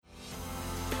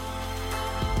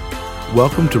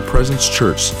Welcome to Presence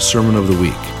Church Sermon of the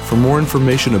Week. For more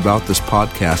information about this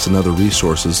podcast and other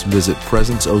resources, visit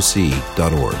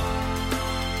presenceoc.org.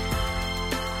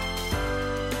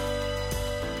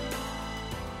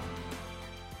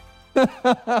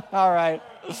 All right.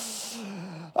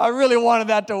 I really wanted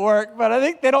that to work, but I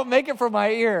think they don't make it for my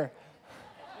ear.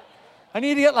 I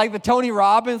need to get like the Tony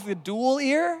Robbins, the dual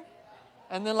ear,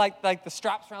 and then like the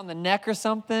straps around the neck or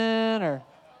something, or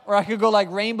I could go like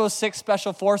Rainbow Six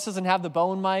Special Forces and have the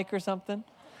bone mic or something.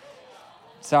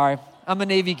 Sorry, I'm a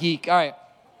Navy geek. All right.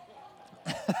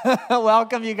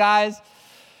 Welcome, you guys.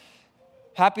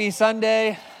 Happy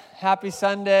Sunday. Happy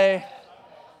Sunday.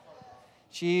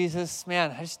 Jesus,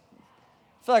 man, I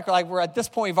feel like we're at this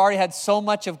point, we've already had so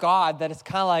much of God that it's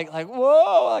kind of like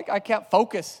whoa, like I can't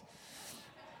focus.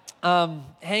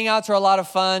 Hangouts are a lot of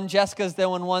fun. Jessica's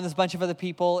doing one. There's a bunch of other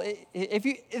people.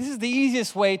 This is the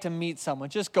easiest way to meet someone.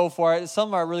 Just go for it.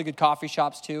 Some are really good coffee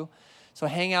shops too. So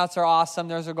hangouts are awesome.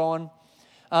 Those are going.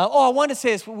 I wanted to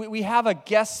say this. We have a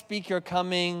guest speaker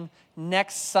coming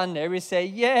next Sunday. Everybody say,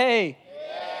 yay. Yay.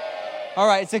 All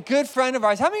right. It's a good friend of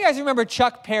ours. How many of you guys remember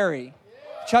Chuck Perry?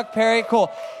 Yeah. Chuck Perry? Cool.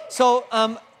 So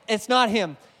it's not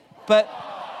him, but...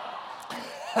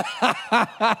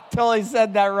 Totally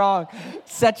said that wrong.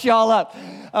 Set y'all up.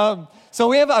 So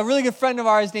we have a really good friend of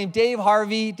ours named Dave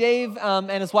Harvey. Dave and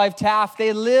his wife Taff,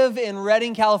 they live in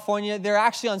Redding, California. They're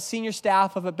actually on senior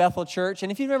staff of a Bethel Church.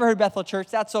 And if you've never heard Bethel Church,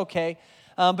 that's okay.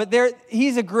 But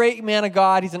he's a great man of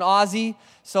God. He's an Aussie.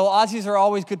 So Aussies are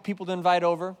always good people to invite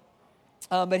over.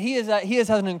 But he has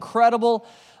an incredible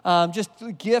just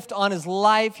gift on his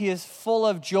life. He is full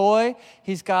of joy.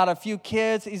 He's got a few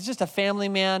kids. He's just a family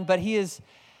man, but he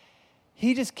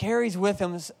just carries with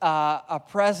him a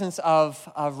presence of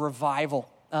revival.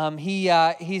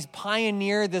 He's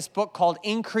pioneered this book called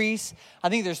Increase. I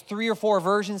think there's 3 or 4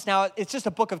 versions now. It's just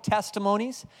a book of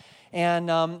testimonies. And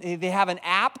they have an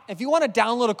app. If you want to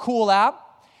download a cool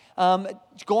app,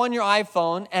 go on your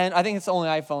iPhone. And I think it's only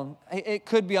iPhone. It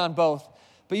could be on both.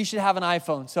 But you should have an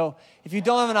iPhone. So if you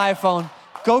don't have an iPhone,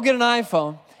 go get an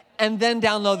iPhone and then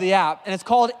download the app. And it's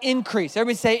called Increase.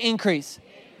 Everybody say Increase.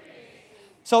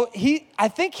 So I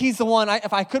think he's the one,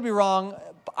 if I could be wrong,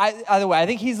 either way, I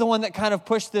think he's the one that kind of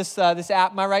pushed this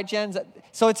app. Am I right, Jen?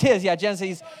 So it's his, yeah, Jen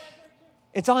says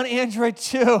it's on Android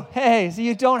too. Hey, so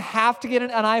you don't have to get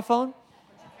an iPhone,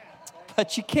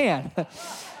 but you can.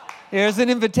 Here's an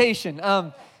invitation.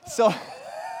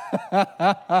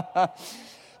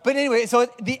 But anyway, so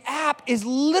the app is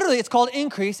literally, it's called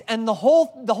Increase, and the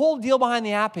whole deal behind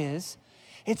the app is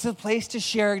it's a place to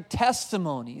share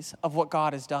testimonies of what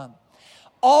God has done.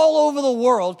 All over the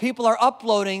world, people are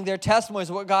uploading their testimonies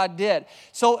of what God did.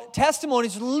 So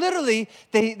testimonies, literally,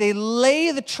 they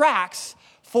lay the tracks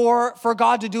for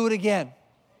God to do it again.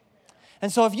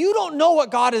 And so if you don't know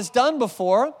what God has done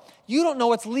before, you don't know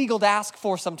what's legal to ask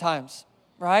for sometimes,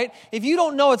 right? If you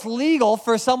don't know it's legal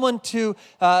for someone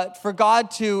for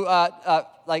God to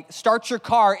start your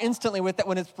car instantly with it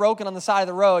when it's broken on the side of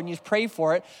the road and you just pray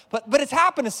for it, but it's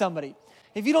happened to somebody.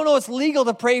 If you don't know it's legal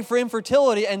to pray for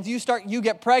infertility and you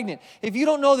get pregnant. If you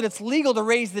don't know that it's legal to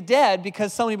raise the dead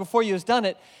because somebody before you has done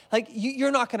it,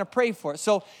 you're not going to pray for it.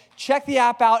 So check the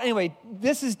app out. Anyway,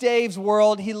 this is Dave's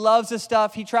world. He loves this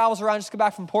stuff. He travels around, just got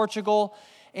back from Portugal,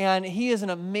 and he is an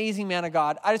amazing man of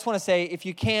God. I just want to say, if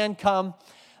you can come,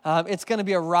 it's going to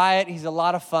be a riot. He's a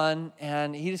lot of fun,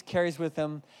 and he just carries with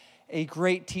him a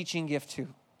great teaching gift too.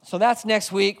 So that's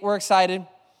next week. We're excited.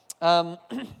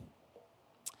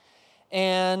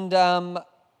 And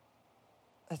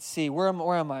let's see, where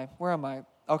am I?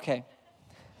 Okay.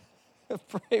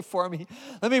 Pray for me.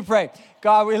 Let me pray.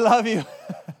 God, we love you.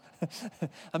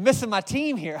 I'm missing my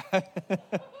team here.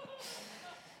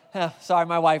 Sorry,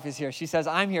 my wife is here. She says,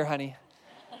 I'm here, honey.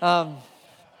 Father,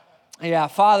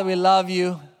 we love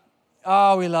you.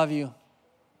 Oh, we love you.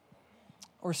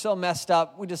 We're so messed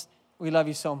up. We love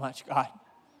you so much, God.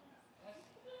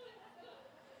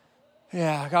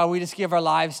 Yeah, God, we just give our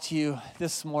lives to you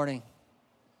this morning.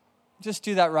 Just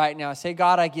do that right now. Say,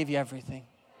 God, I give you everything.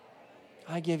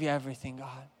 I give you everything,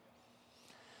 God.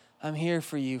 I'm here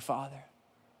for you, Father.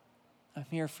 I'm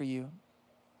here for you.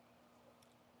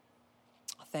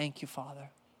 Thank you, Father.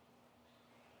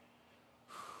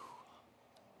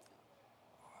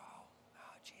 Wow.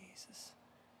 Oh, Jesus.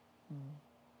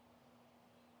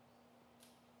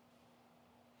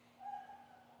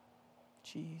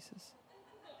 Jesus.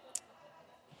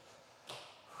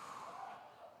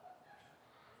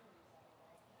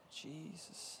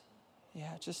 Jesus.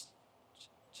 Yeah, just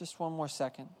one more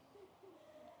second.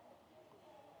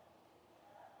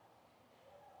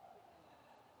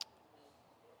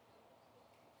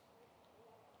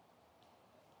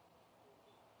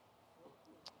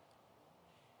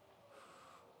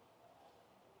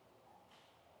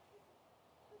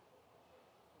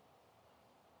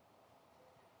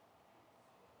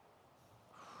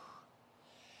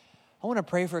 I want to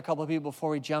pray for a couple of people before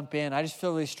we jump in. I just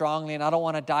feel really strongly, and I don't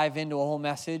want to dive into a whole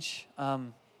message.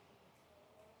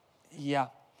 Yeah.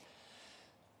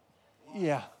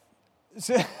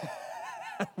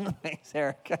 Thanks,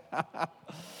 Eric.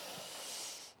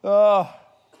 Oh,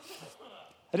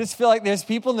 I just feel like there's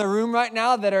people in the room right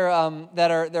now that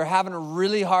are having a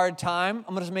really hard time.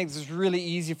 I'm going to make this really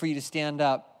easy for you to stand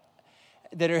up.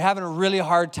 That are having a really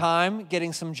hard time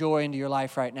getting some joy into your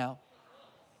life right now.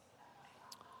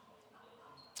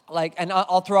 And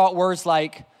I'll throw out words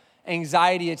like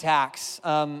anxiety attacks,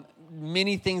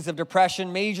 many things of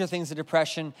depression, major things of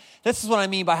depression. This is what I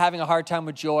mean by having a hard time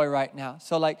with joy right now.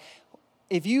 So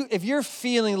if you're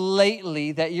feeling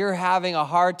lately that you're having a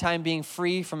hard time being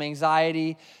free from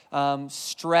anxiety,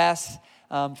 stress,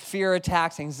 fear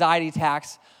attacks, anxiety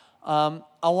attacks, I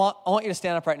want you to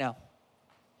stand up right now.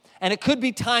 And it could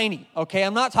be tiny, okay?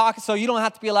 I'm not talking, so you don't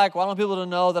have to be like, well, I want people to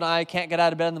know that I can't get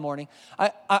out of bed in the morning.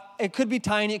 It could be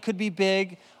tiny, it could be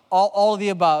big, all of the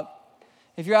above.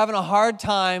 If you're having a hard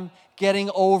time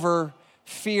getting over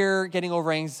fear, getting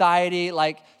over anxiety,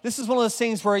 this is one of those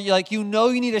things where you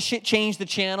need to change the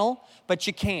channel, but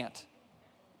you can't.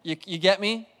 You get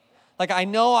me? I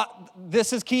know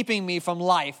this is keeping me from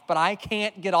life, but I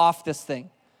can't get off this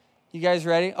thing. You guys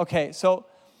ready? Okay, so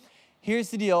here's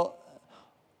the deal.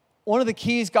 One of the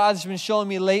keys God's been showing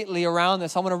me lately around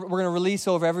this, we're going to release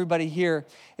over everybody here,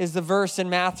 is the verse in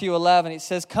Matthew 11. It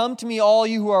says, "Come to me, all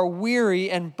you who are weary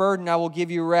and burdened, I will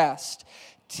give you rest.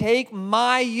 Take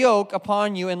my yoke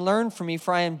upon you and learn from me,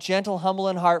 for I am gentle, humble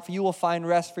in heart, for you will find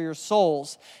rest for your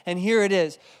souls." And here it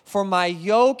is. "For my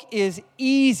yoke is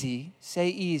easy," say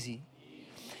easy,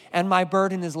 "and my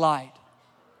burden is light."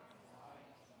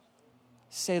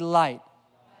 Say light.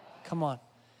 Come on.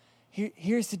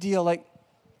 Here's the deal.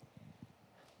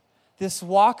 This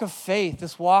walk of faith,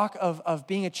 this walk of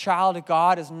being a child of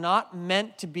God is not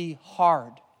meant to be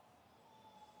hard.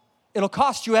 It'll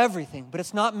cost you everything, but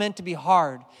it's not meant to be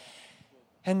hard.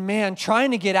 And man, trying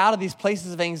to get out of these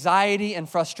places of anxiety and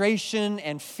frustration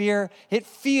and fear, it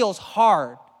feels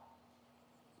hard.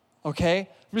 Okay?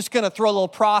 I'm just going to throw a little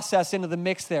process into the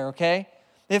mix there, okay?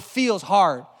 It feels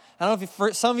hard. I don't know if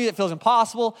for some of you it feels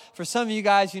impossible. For some of you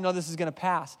guys, you know this is going to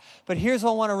pass. But here's what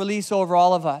I want to release over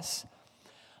all of us.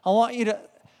 I want you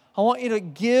to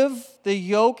give the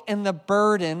yoke and the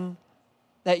burden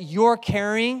that you're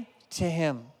carrying to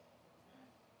Him.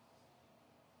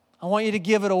 I want you to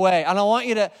give it away. And I want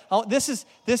you to, this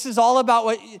is all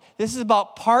about this is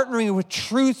about partnering with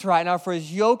truth right now. For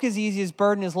His yoke is easy, His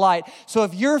burden is light. So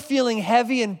if you're feeling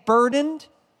heavy and burdened,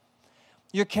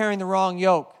 you're carrying the wrong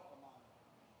yoke.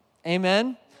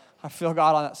 Amen? I feel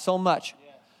God on that so much.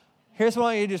 Here's what I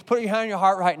want you to do. Just put your hand on your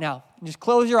heart right now. And just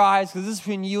close your eyes, because this is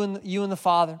between you and the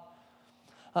Father.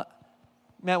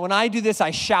 Man, when I do this, I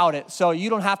shout it. So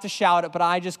you don't have to shout it, but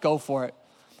I just go for it.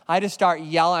 I just start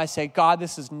yelling. I say, "God,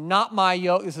 this is not my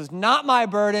yoke. This is not my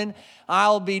burden.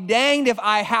 I'll be danged if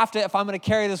I'm going to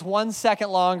carry this 1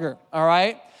 second longer." All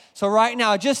right? So right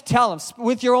now, just tell Him,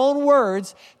 with your own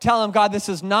words, tell Him, "God, this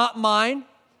is not mine.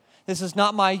 This is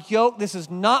not my yoke. This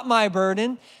is not my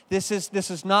burden. This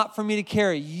is not for me to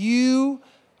carry. You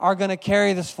are going to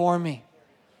carry this for me."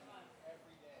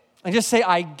 And just say,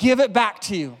 "I give it back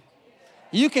to you."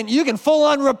 You can full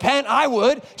on repent. I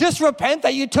would. Just repent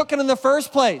that you took it in the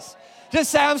first place.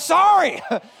 Just say, "I'm sorry.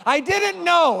 I didn't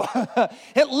know."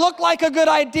 It looked like a good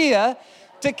idea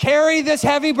to carry this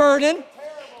heavy burden,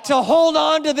 to hold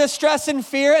on to this stress and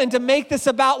fear, and to make this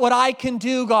about what I can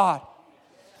do, God.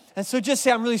 And so just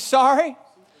say, "I'm really sorry.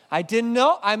 I didn't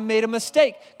know. I made a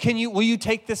mistake. Will you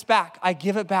take this back? I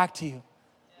give it back to you.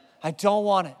 I don't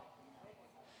want it."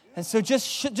 And so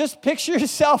just picture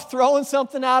yourself throwing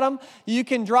something at Him. You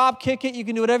can drop kick it. You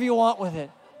can do whatever you want with it.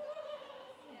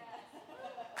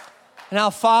 Now,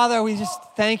 Father, we just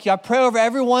thank You. I pray over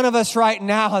every one of us right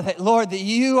now that, Lord, that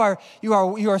you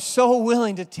are so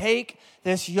willing to take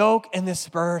this yoke and this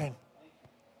burden.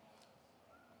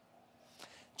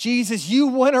 Jesus, You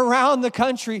went around the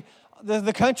country,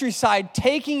 the countryside,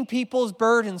 taking people's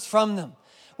burdens from them.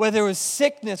 Whether it was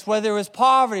sickness, whether it was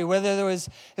poverty, whether it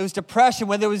was depression,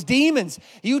 whether it was demons,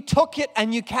 You took it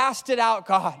and You cast it out,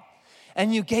 God.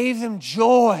 And You gave them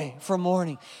joy for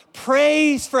mourning,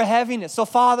 praise for heaviness. So,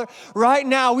 Father, right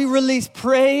now we release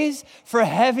praise for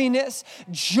heaviness,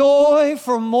 joy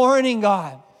for mourning,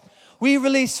 God. We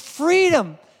release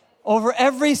freedom over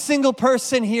every single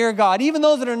person here, God, even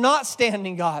those that are not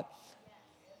standing, God.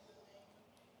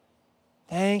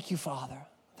 Thank You, Father.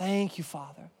 Thank You,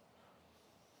 Father.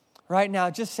 Right now,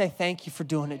 just say thank You for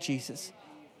doing it, Jesus.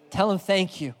 Tell Him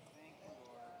thank You.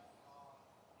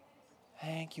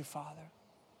 Thank You, Father.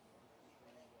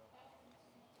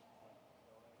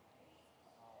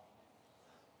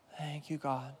 Thank you,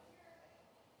 God.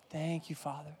 Thank you,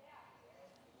 Father.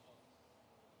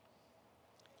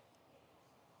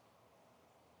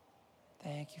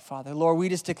 Thank you, Father. Lord, we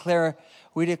declare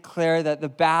that the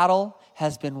battle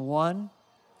has been won.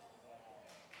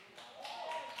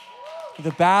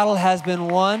 The battle has been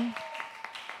won.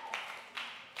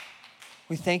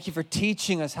 We thank you for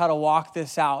teaching us how to walk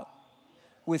this out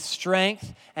with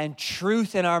strength and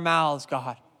truth in our mouths,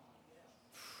 God.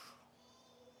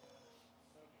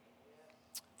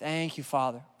 Thank you,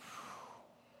 Father.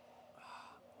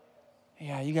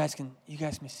 Yeah, you guys can be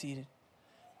seated.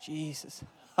 Jesus.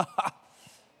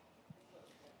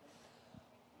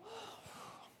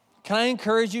 Can I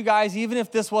encourage you guys, even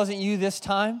if this wasn't you this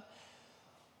time,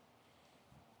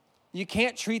 you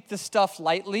can't treat this stuff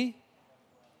lightly.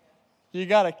 You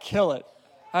got to kill it.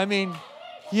 I mean,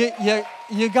 you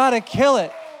got to kill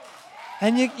it.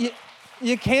 And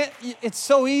you can't, it's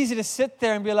so easy to sit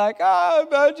there and be like,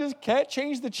 I just can't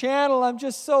change the channel. I'm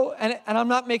just so, and I'm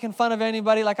not making fun of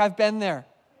anybody. Like, I've been there.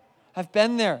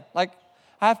 Like,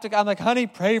 I'm like, honey,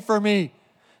 pray for me.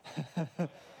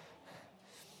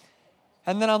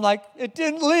 And then I'm like, it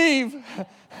didn't leave.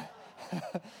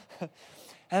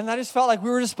 And I just felt like we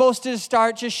were just supposed to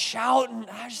start just shouting.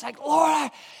 I was just like,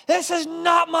 Lord, this is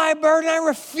not my burden. I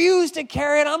refuse to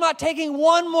carry it. I'm not taking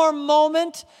one more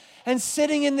moment and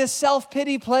sitting in this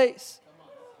self-pity place.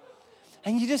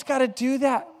 And you just got to do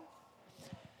that.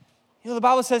 You know, the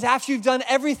Bible says after you've done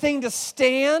everything to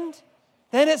stand,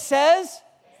 then it says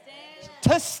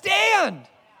to stand.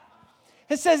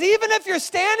 It says, even if you're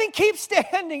standing, keep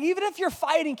standing. Even if you're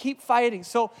fighting, keep fighting.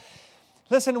 So,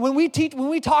 listen, when we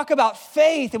talk about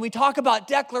faith and we talk about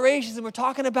declarations and we're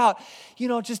talking about,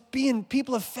 just being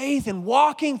people of faith and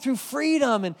walking through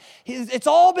freedom and it's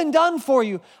all been done for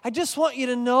you. I just want you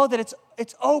to know that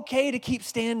it's okay to keep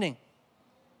standing.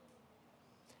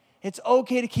 It's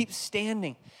okay to keep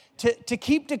standing. To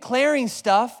keep declaring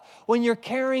stuff when you're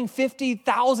carrying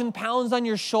 50,000 pounds on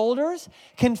your shoulders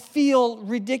can feel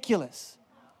ridiculous.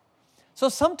 So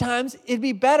sometimes it'd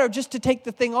be better just to take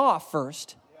the thing off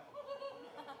first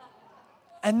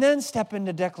and then step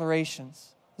into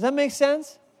declarations. Does that make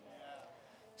sense?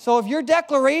 So if your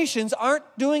declarations aren't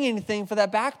doing anything for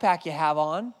that backpack you have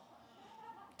on,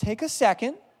 take a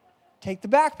second, take the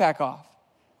backpack off.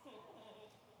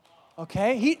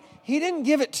 Okay? He didn't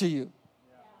give it to you.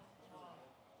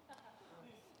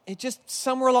 It just,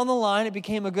 somewhere along the line, it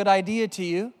became a good idea to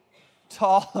you, to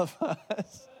all of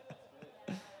us.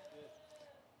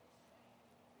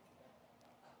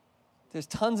 There's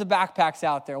tons of backpacks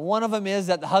out there. One of them is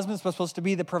that the husband's supposed to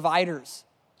be the providers,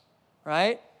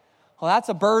 right? Well, that's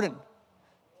a burden.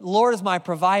 The Lord is my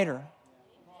provider.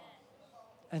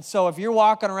 And so if you're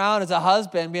walking around as a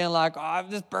husband being like, I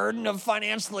have this burden of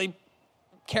financially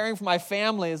caring for my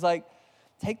family, it's like,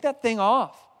 take that thing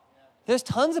off. There's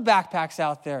tons of backpacks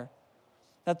out there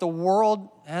that the world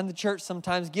and the church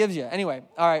sometimes gives you. Anyway,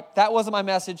 all right, that wasn't my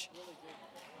message.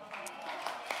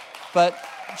 But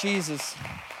Jesus,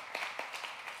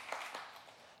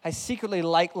 I secretly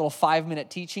like little 5-minute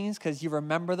teachings because you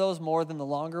remember those more than the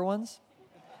longer ones.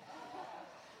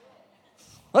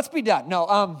 Let's be done.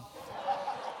 No,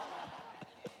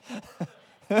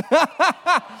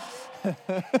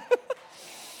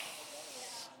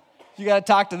 you got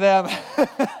to talk to them.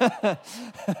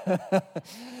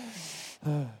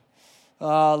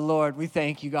 Oh, Lord, we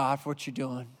thank you, God, for what you're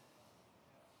doing.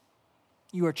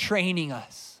 You are training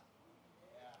us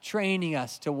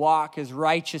to walk as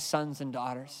righteous sons and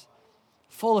daughters,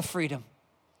 full of freedom,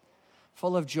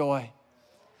 full of joy.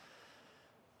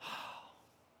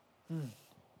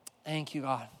 Thank you,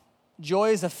 God. Joy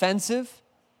is offensive.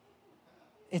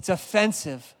 It's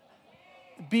offensive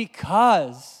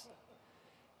because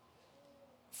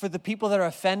for the people that are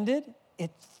offended,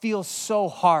 it feels so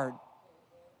hard.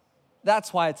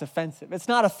 That's why it's offensive. It's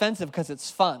not offensive because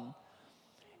it's fun.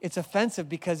 It's offensive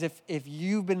because if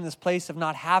you've been in this place of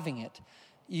not having it,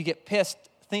 you get pissed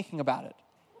thinking about it.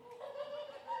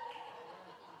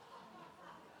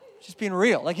 Just being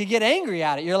real. Like you get angry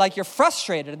at it. You're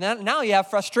frustrated. And then, now you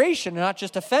have frustration and not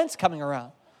just offense coming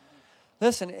around.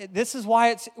 Listen, this is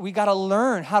why we got to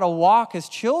learn how to walk as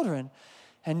children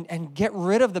and get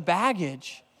rid of the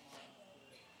baggage.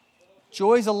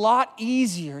 Joy's a lot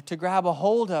easier to grab a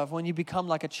hold of when you become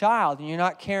like a child and you're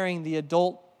not carrying the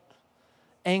adult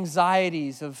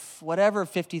anxieties of whatever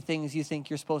 50 things you think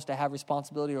you're supposed to have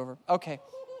responsibility over. Okay.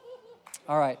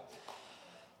 All right.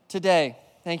 Today,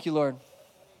 thank you, Lord.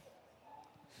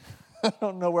 I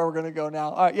don't know where we're going to go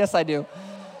now. All right, yes, I do.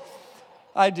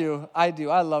 I do.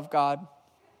 I love God.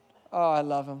 Oh, I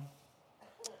love him.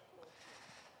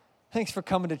 Thanks for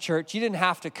coming to church. You didn't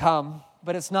have to come.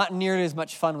 but it's not nearly as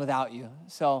much fun without you.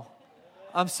 So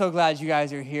I'm so glad you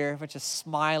guys are here. A bunch of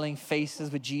smiling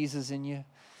faces with Jesus in you.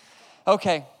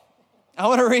 Okay,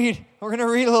 we're going to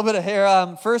read a little bit of here.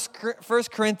 1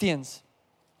 Corinthians.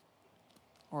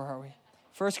 Where are we?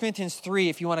 1 Corinthians 3,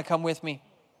 if you want to come with me.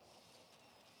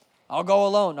 I'll go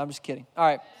alone. I'm just kidding. All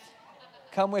right.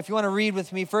 Come if you want to read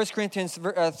with me. 1 Corinthians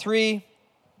 3.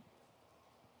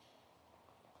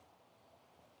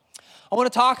 I want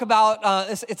to talk about,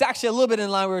 it's actually a little bit in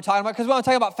line we were talking about, because we want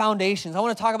to talk about foundations. I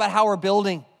want to talk about how we're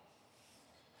building.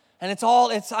 And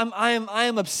I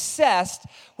am obsessed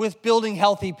with building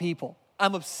healthy people.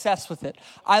 I'm obsessed with it.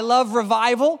 I love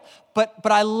revival, but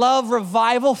I love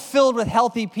revival filled with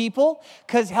healthy people,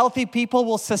 because healthy people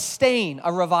will sustain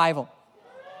a revival.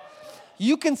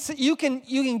 You can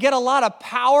get a lot of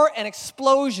power and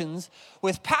explosions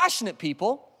with passionate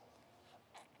people,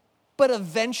 but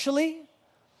eventually,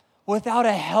 without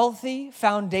a healthy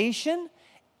foundation,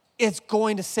 it's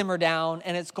going to simmer down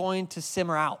and it's going to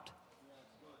simmer out.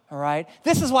 All right?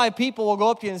 This is why people will go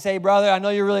up to you and say, brother, I know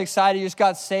you're really excited, you just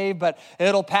got saved, but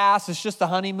it'll pass, it's just a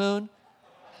honeymoon.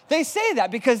 They say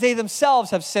that because they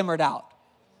themselves have simmered out.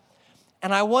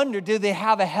 And I wonder, do they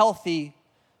have a healthy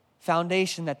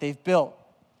foundation that they've built?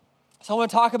 So I want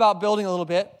to talk about building a little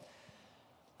bit.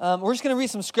 We're just going to read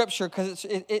some scripture because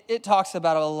it talks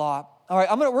about it a lot. All right,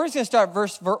 we're just going to start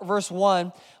verse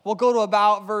 1. We'll go to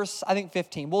about verse, I think,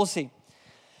 15. We'll see.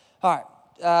 All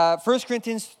right, 1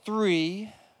 Corinthians 3,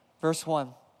 verse 1.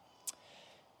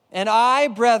 And I,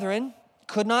 brethren,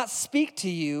 could not speak to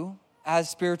you as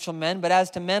spiritual men, but as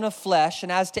to men of flesh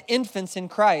and as to infants in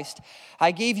Christ.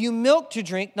 I gave you milk to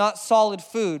drink, not solid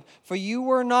food, for you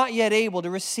were not yet able to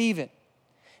receive it.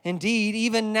 Indeed,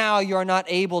 even now you are not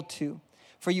able to,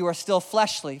 for you are still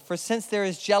fleshly. For since there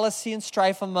is jealousy and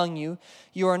strife among you,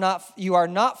 you are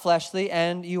not fleshly,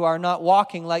 and you are not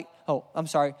walking like,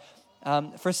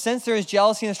 for since there is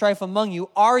jealousy and strife among you,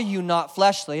 are you not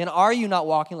fleshly, and are you not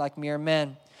walking like mere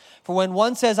men? For when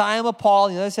one says, I am of Paul,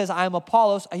 and the other says, I am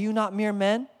Apollos, are you not mere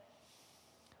men?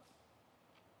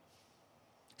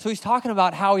 So he's talking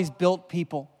about how he's built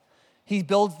people. He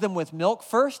builds them with milk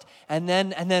first, and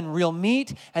then real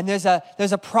meat, and there's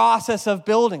a process of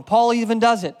building. Paul even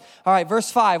does it. All right, verse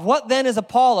 5. What then is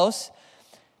Apollos,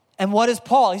 and what is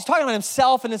Paul? He's talking about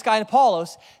himself and this guy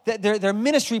Apollos. They're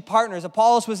ministry partners.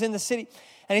 Apollos was in the city,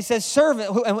 and he says,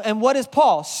 servant. And what is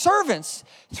Paul? Servants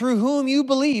through whom you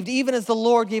believed, even as the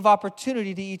Lord gave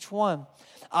opportunity to each one.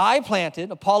 I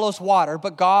planted, Apollos watered,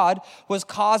 but God was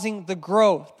causing the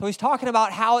growth. So he's talking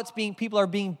about how people are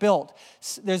being built.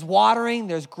 There's watering,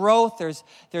 there's growth,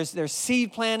 there's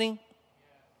seed planting.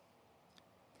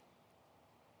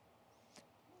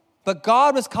 But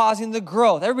God was causing the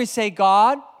growth. Everybody say,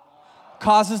 God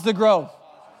causes the growth.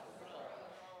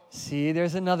 See,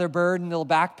 there's another bird in the little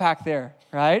backpack there,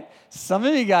 right? Some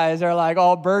of you guys are like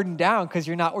all burdened down because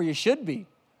you're not where you should be.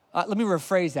 Let me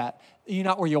rephrase that. You're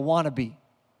not where you want to be.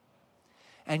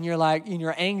 And you're like, in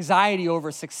your anxiety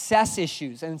over success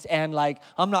issues and like,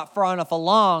 I'm not far enough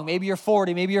along. Maybe you're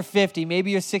 40, maybe you're 50,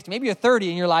 maybe you're 60, maybe you're 30,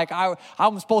 and you're like,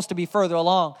 I'm supposed to be further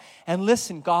along. And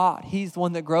listen, God, He's the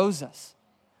one that grows us.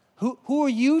 Who are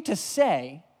you to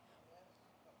say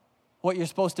what you're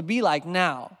supposed to be like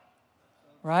now?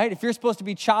 Right? If you're supposed to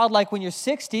be childlike when you're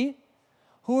 60,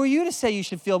 who are you to say you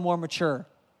should feel more mature?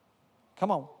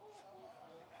 Come on.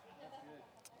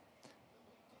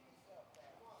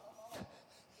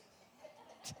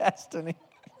 Destiny.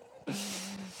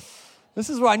 This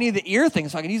is where I need the ear thing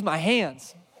so I can use my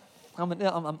hands. I'm an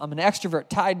extrovert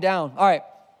tied down. All right.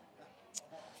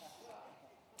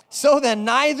 So then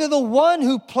neither the one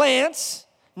who plants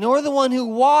nor the one who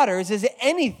waters is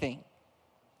anything,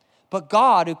 but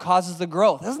God who causes the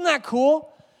growth. Isn't that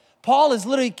cool? Paul is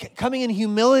literally coming in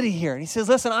humility here. And he says,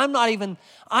 listen,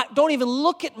 don't even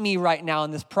look at me right now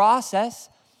in this process.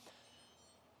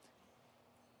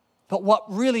 But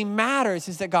what really matters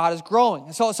is that God is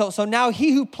growing. So now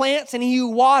he who plants and he who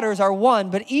waters are one,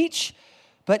 but each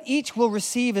will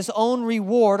receive his own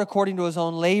reward according to his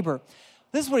own labor.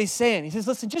 This is what he's saying. He says,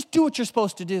 listen, just do what you're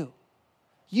supposed to do.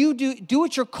 You do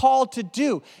what you're called to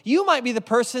do. You might be the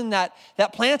person that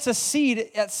plants a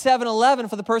seed at 7-Eleven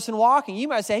for the person walking. You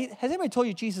might say, hey, has anybody told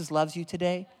you Jesus loves you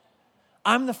today?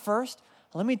 I'm the first.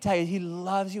 Let me tell you, He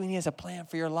loves you and He has a plan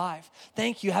for your life.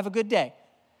 Thank you. Have a good day.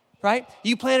 Right?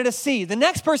 You planted a seed. The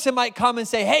next person might come and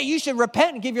say, hey, you should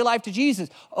repent and give your life to Jesus.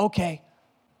 Okay.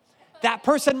 That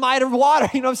person might have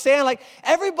watered, you know what I'm saying? Like,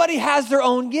 everybody has their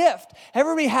own gift.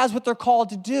 Everybody has what they're called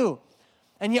to do.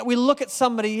 And yet we look at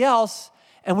somebody else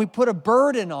and we put a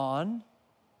burden on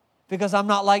because I'm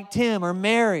not like Tim or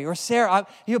Mary or Sarah.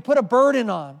 You put a burden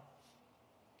on.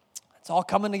 It's all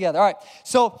coming together. All right,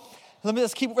 so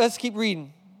let's keep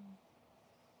reading.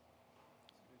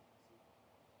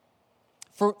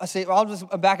 I'll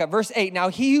just back up. Verse 8, now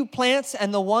he who plants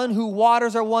and the one who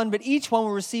waters are one, but each one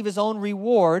will receive his own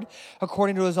reward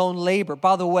according to his own labor.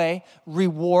 By the way,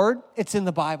 reward, it's in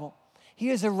the Bible. He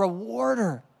is a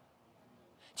rewarder.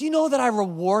 Do you know that I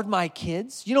reward my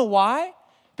kids? You know why?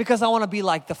 Because I want to be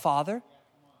like the Father.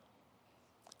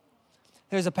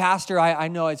 There's a pastor I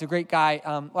know, it's a great guy.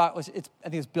 I think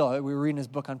it's Bill. We were reading his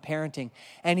book on parenting.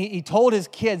 And he told his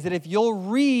kids that if you'll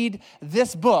read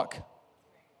this book,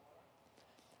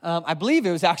 I believe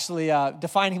it was actually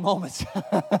Defining Moments.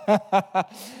 But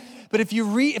if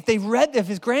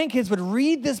his grandkids would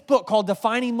read this book called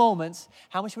Defining Moments,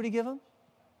 how much would he give them?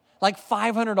 Like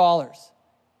 $500.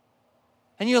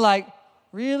 And you're like,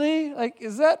 really? Like,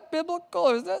 is that biblical?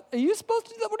 Or are you supposed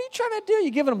to do that? What are you trying to do? You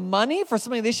giving them money for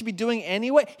something they should be doing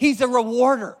anyway? He's a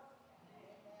rewarder.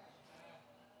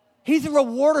 He's a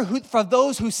rewarder for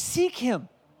those who seek him.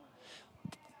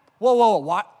 Whoa,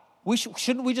 what?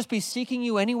 Shouldn't we just be seeking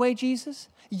you anyway, Jesus?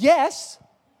 Yes,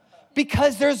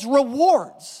 because there's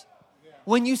rewards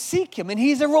when you seek him, and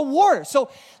he's a rewarder. So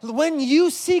when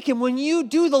you seek him, when you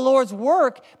do the Lord's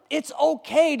work, it's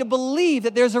okay to believe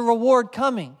that there's a reward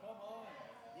coming.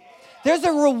 There's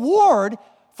a reward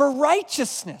for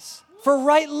righteousness, for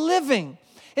right living.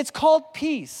 It's called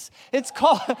peace. It's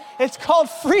called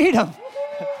freedom.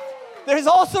 There's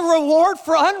also reward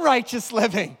for unrighteous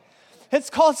living. It's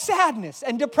called sadness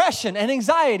and depression and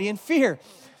anxiety and fear.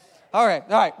 All right,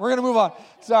 we're going to move on.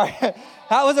 Sorry,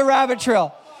 that was a rabbit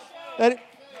trail.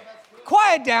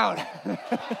 Quiet down.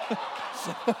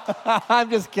 I'm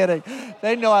just kidding.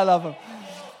 They know I love them.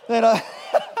 They know. A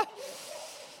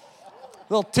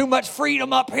little too much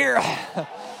freedom up here. I'm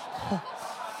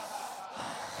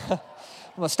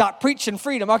going to stop preaching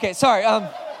freedom. Okay, sorry.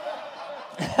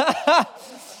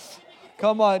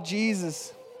 Come on,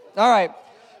 Jesus. All right.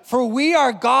 For we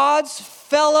are God's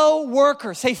fellow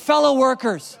workers. Say fellow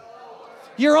workers.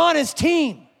 You're on his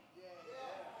team.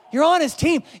 You're on his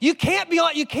team. You can't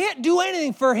do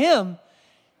anything for him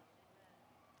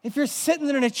if you're sitting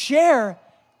there in a chair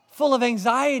full of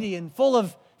anxiety and full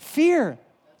of fear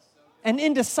and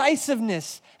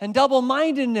indecisiveness and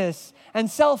double-mindedness and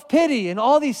self-pity and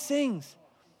all these things.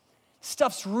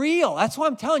 Stuff's real. That's why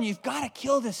I'm telling you, you've got to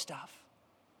kill this stuff.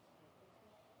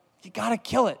 You got to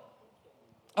kill it.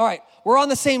 All right, we're on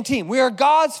the same team. We are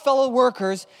God's fellow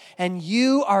workers, and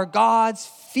you are God's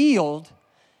field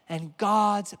and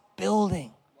God's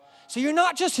building. So you're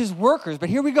not just his workers, but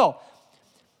here we go.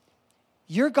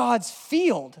 You're God's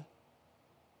field.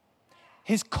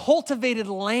 His cultivated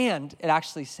land, it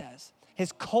actually says.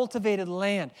 His cultivated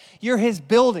land. You're his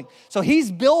building. So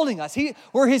he's building us.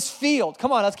 We're his field.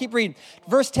 Come on, let's keep reading.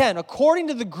 Verse 10, according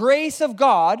to the grace of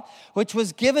God, which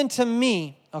was given to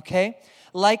me, okay,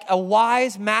 like a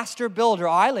wise master builder,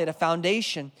 I laid a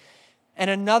foundation, and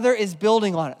another is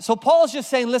building on it. So Paul's just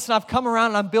saying, listen, I've come around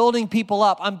and I'm building people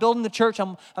up. I'm building the church.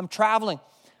 I'm traveling.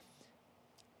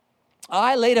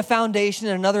 I laid a foundation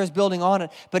and another is building on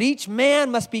it. But each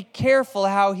man must be careful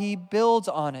how he builds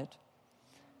on it.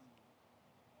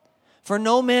 For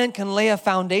no man can lay a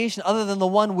foundation other than the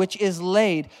one which is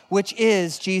laid, which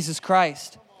is Jesus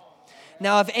Christ.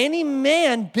 Now, if any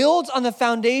man builds on the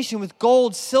foundation with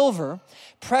gold, silver,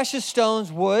 precious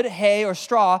stones, wood, hay, or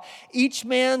straw, each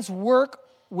man's work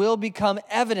will become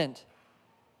evident.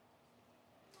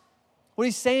 What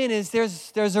he's saying is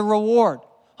there's a reward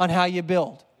on how you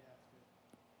build.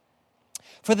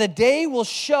 For the day will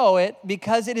show it,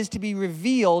 because it is to be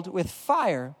revealed with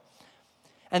fire.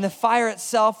 And the fire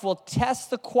itself will test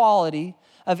the quality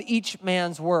of each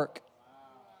man's work.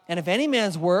 And if any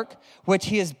man's work, which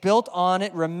he has built on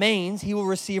it, remains, he will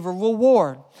receive a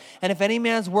reward. And if any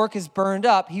man's work is burned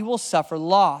up, he will suffer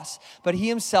loss. But he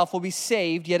himself will be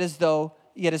saved, yet as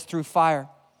through fire.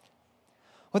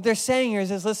 What they're saying here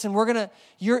is listen,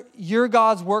 you're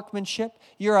God's workmanship.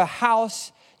 You're a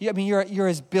house. You're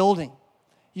his building.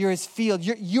 You're his field.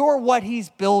 You're what he's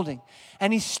building.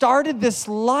 And he started this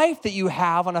life that you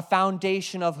have on a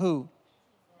foundation of who?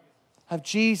 Of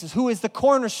Jesus, who is the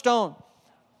cornerstone.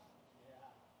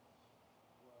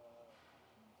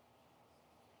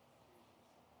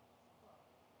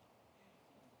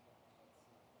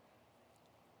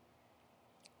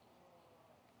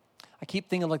 I keep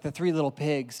thinking like the three little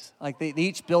pigs. Like they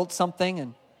each built something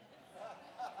and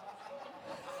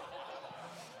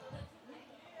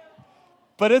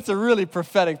but it's a really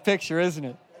prophetic picture, isn't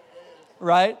it?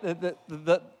 Right?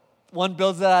 The one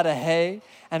builds it out of hay,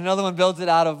 and another one builds it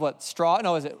out of what? Straw?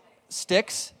 No, is it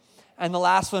sticks? And the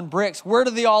last one bricks. Where do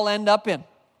they all end up in?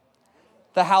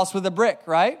 The house with the brick,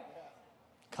 right?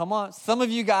 Come on. Some of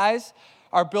you guys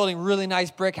are building really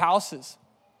nice brick houses,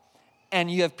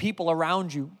 and you have people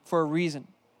around you for a reason.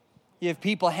 You have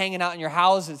people hanging out in your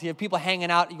houses. You have people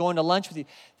hanging out, going to lunch with you.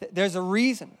 There's a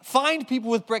reason. Find people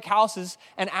with brick houses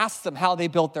and ask them how they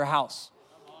built their house.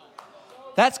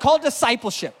 That's called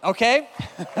discipleship, okay?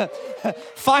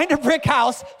 Find a brick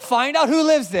house, find out who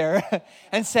lives there,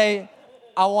 and say,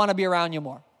 I want to be around you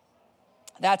more.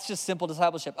 That's just simple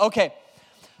discipleship. Okay,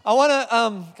 I want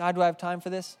to, God, do I have time for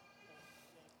this?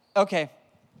 Okay,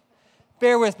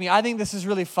 bear with me. I think this is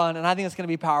really fun, and I think it's going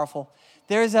to be powerful.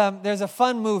 There's a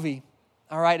fun movie,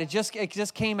 all right? It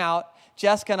just came out.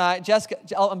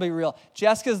 I'll be real.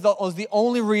 Jessica was the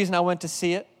only reason I went to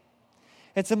see it.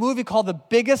 It's a movie called The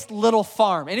Biggest Little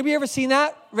Farm. Anybody ever seen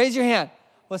that? Raise your hand.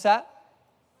 What's that?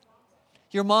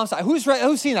 Your mom's side. Who's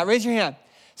seen that? Raise your hand.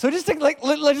 So just let's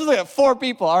just look at 4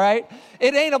 people, all right?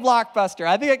 It ain't a blockbuster.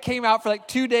 I think it came out for like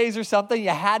 2 days or something. You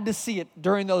had to see it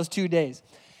during those 2 days.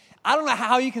 I don't know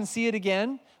how you can see it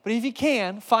again, but if you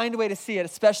can, find a way to see it,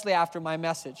 especially after my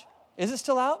message. Is it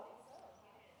still out?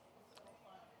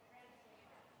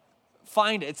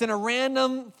 Find it. It's in a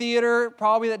random theater,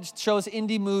 probably that shows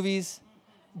indie movies.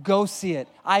 Go see it.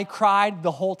 I cried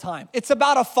the whole time. It's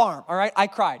about a farm, all right? I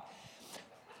cried.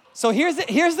 So here's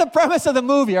the premise of the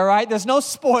movie, all right? There's no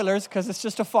spoilers because it's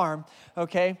just a farm,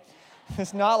 okay?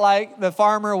 It's not like the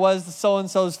farmer was the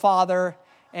so-and-so's father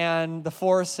and the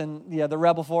force and the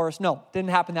rebel force. No, didn't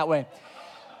happen that way.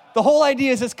 The whole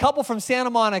idea is this couple from Santa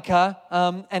Monica,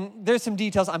 and there's some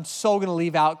details I'm so going to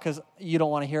leave out because you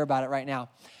don't want to hear about it right now.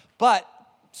 But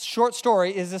short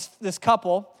story is this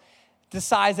couple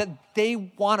decides that they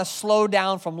want to slow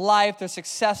down from life. They're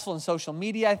successful in social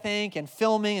media, I think, and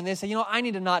filming. And they say, I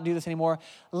need to not do this anymore.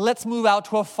 Let's move out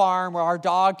to a farm where our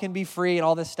dog can be free and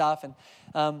all this stuff.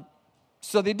 And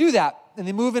so they do that. And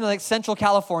they move into like Central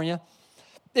California.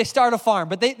 They start a farm.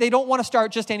 But they don't want to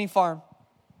start just any farm.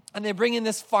 And they bring in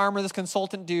this farmer, this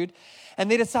consultant dude.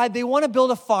 And they decide they want to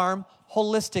build a farm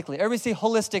holistically. Everybody say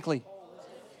holistically.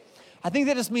 I think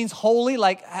that just means holy,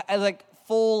 like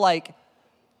full, like,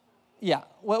 yeah.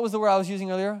 What was the word I was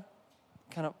using earlier?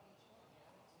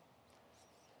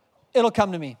 It'll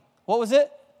come to me. What was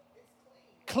it?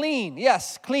 Clean.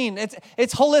 Yes, clean. It's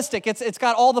holistic. It's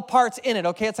got all the parts in it.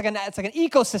 Okay, it's like an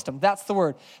ecosystem. That's the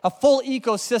word. A full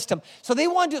ecosystem. So they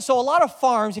want to. So a lot of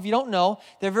farms, if you don't know,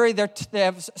 they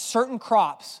have certain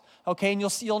crops. Okay, and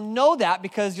you'll know that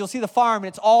because you'll see the farm and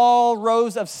it's all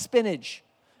rows of spinach.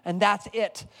 And that's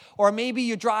it. Or maybe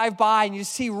you drive by and you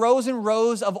see rows and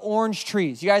rows of orange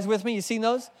trees. You guys with me? You seen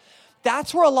those?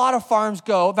 That's where a lot of farms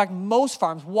go. In fact, most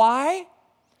farms. Why?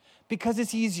 Because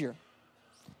it's easier.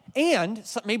 And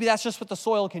maybe that's just what the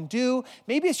soil can do.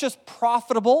 Maybe it's just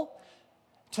profitable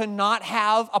to not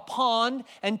have a pond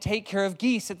and take care of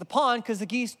geese at the pond because the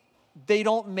geese, they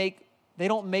don't make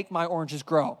my oranges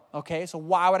grow. Okay? So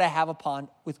why would I have a pond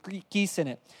with geese in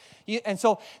it? And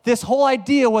so this whole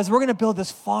idea was we're going to build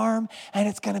this farm and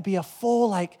it's going to be a full,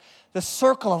 like, the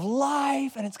circle of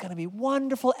life and it's going to be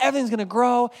wonderful. Everything's going to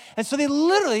grow. And so they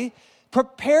literally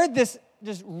prepared this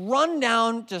just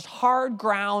rundown, just hard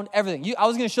ground, everything. I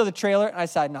was going to show the trailer and I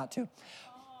decided not to.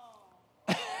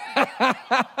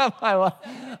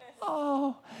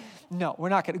 Oh, no, we're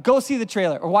not going to. Go see the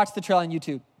trailer or watch the trailer on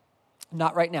YouTube.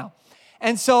 Not right now.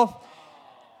 And so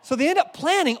they end up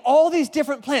planting all these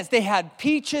different plants. They had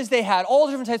peaches. They had all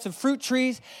different types of fruit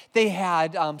trees. They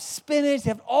had spinach. They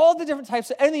had all the different types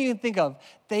of anything you can think of.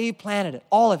 They planted it,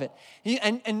 all of it.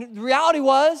 And the reality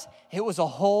was, it was a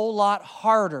whole lot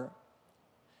harder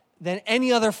than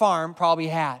any other farm probably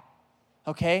had.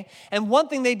 Okay? And one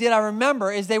thing they did, I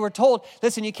remember, is they were told,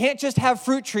 listen, you can't just have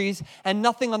fruit trees and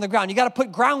nothing on the ground. You got to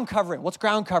put ground cover in. What's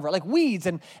ground cover? Like weeds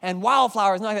and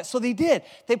wildflowers and all that. So they did.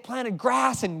 They planted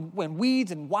grass and weeds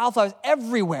and wildflowers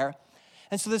everywhere.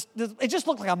 And so it just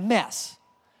looked like a mess.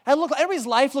 Everybody's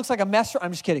life looks like a mess. I'm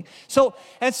just kidding. So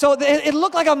it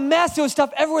looked like a mess. There was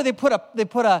stuff everywhere.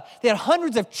 They had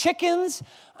hundreds of chickens.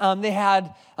 They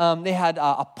had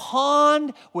a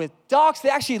pond with ducks. They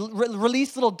actually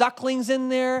released little ducklings in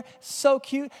there. So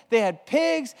cute. They had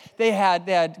pigs. They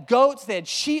had goats. They had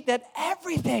sheep. They had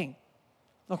everything.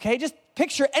 Okay, just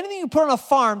picture anything you put on a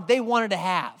farm they wanted to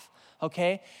have.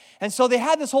 Okay, and so they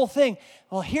had this whole thing.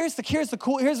 Well, here's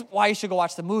why you should go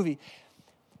watch the movie.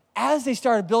 As they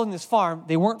started building this farm,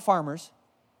 they weren't farmers.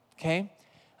 Okay,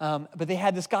 but they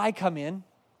had this guy come in,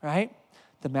 right?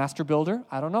 The master builder,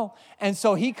 I don't know. And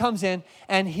so he comes in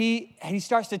and he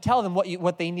starts to tell them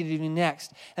what they need to do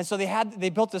next. And so they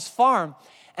built this farm.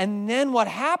 And then what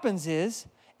happens is,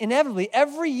 inevitably,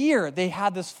 every year they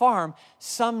had this farm,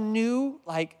 some new,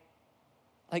 like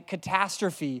like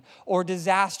catastrophe or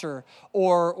disaster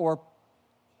or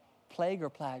plague or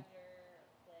plague?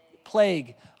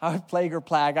 Plague. Plague or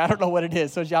plague. I don't know what it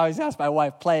is. So she always asks my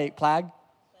wife, plague.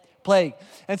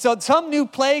 And so some new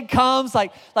plague comes,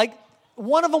 like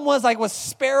one of them was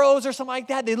sparrows or something like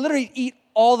that. They literally eat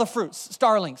all the fruits,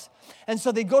 starlings. And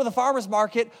so they go to the farmer's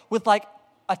market with like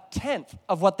a tenth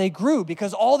of what they grew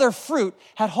because all their fruit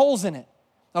had holes in it.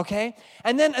 Okay?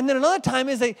 And then another time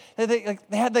is they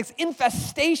had this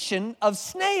infestation of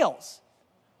snails.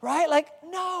 Right? Like,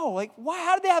 no. Like, why?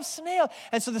 How did they have snails?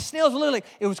 And so the snails were literally,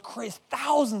 it was crazy,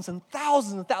 thousands and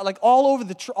thousands and thousands, like all over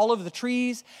the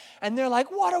trees. And they're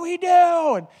like, what do we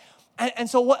do? And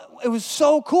so it was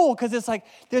so cool because it's like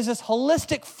there's this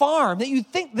holistic farm that you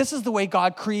think this is the way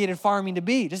God created farming to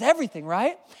be, just everything,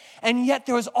 right? And yet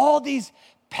there was all these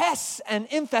pests and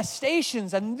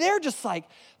infestations, and they're just like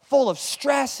full of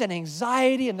stress and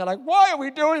anxiety, and they're like, why are we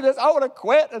doing this? I want to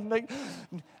quit. And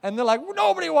they're like,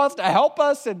 nobody wants to help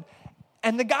us. And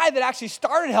the guy that actually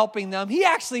started helping them, he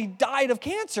actually died of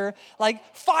cancer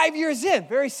like 5 years in.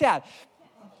 Very sad.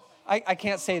 I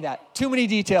can't say that. Too many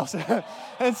details.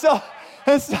 and so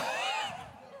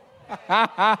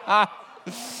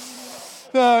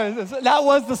no, that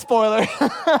was the spoiler.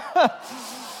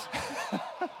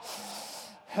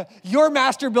 Your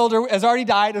master builder has already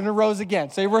died and arose again,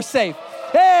 so we're safe.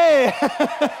 Hey!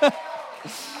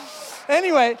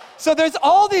 Anyway, so there's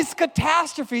all these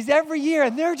catastrophes every year,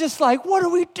 and they're just like, what are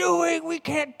we doing? We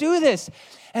can't do this.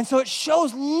 And so it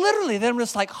shows literally them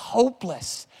just like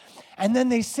hopeless. And then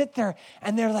they sit there,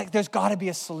 and they're like, there's got to be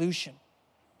a solution.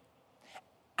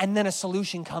 And then a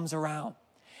solution comes around.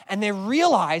 And they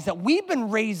realize that we've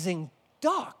been raising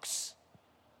ducks.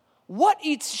 What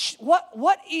eats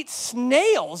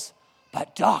snails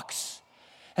but ducks?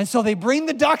 And so they bring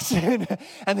the ducks in,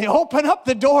 and they open up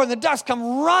the door, and the ducks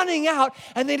come running out,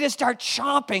 and they just start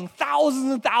chomping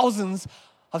thousands and thousands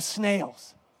of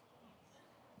snails.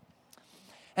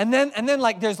 And then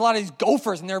like there's a lot of these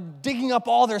gophers, and they're digging up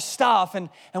all their stuff, and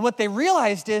what they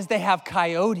realized is they have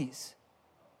coyotes.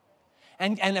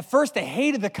 And at first they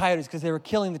hated the coyotes because they were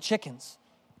killing the chickens.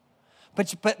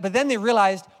 But then they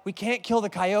realized we can't kill the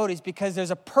coyotes because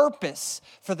there's a purpose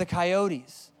for the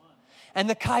coyotes. And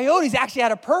the coyotes actually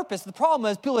had a purpose. The problem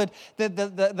is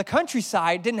the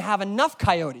countryside didn't have enough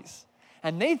coyotes.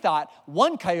 And they thought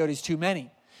one coyote is too many.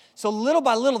 So little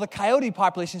by little, the coyote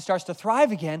population starts to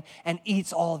thrive again and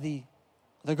eats all the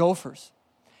gophers.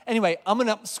 Anyway, I'm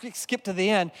going to skip to the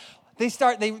end. They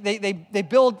have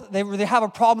a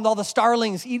problem with all the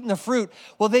starlings eating the fruit.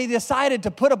 Well, they decided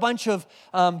to put a bunch of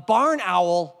barn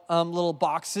owl little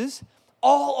boxes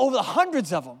all over, the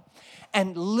hundreds of them.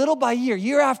 And little by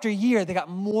year after year, they got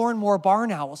more and more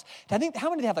barn owls. I think, how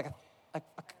many did they have?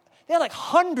 They had like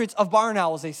hundreds of barn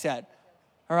owls, they said.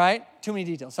 All right? Too many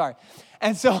details, sorry.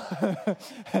 And so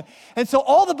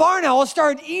all the barn owls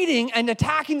started eating and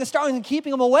attacking the starlings and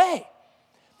keeping them away.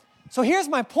 So here's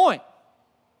my point.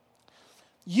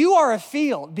 You are a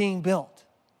field being built.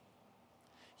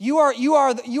 You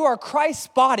are Christ's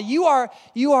body. You are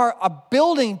a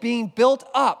building being built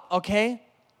up, okay?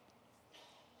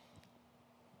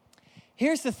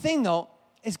 Here's the thing, though,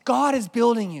 is God is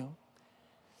building you.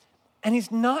 And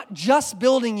he's not just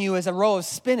building you as a row of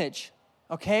spinach,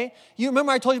 okay? You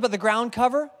remember I told you about the ground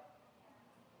cover?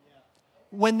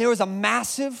 When there was a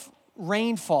massive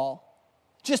rainfall,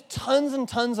 just tons and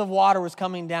tons of water was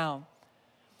coming down.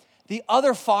 The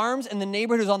other farms in the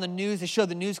neighborhood was on the news, they showed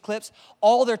the news clips,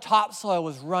 all their topsoil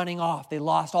was running off. They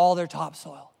lost all their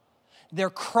topsoil.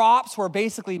 Their crops were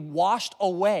basically washed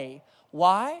away.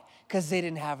 Why? Because they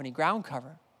didn't have any ground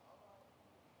cover.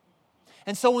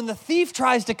 And so when the thief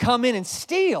tries to come in and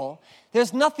steal,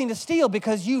 there's nothing to steal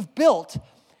because you've built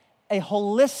a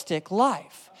holistic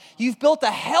life. You've built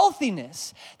a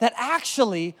healthiness that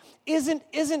actually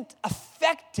isn't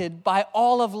affected by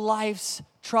all of life's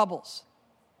troubles.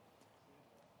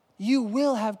 You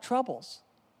will have troubles.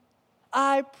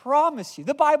 I promise you.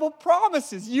 The Bible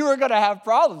promises you are going to have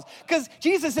problems. Because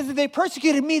Jesus says if they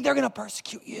persecuted me, they're going to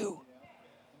persecute you.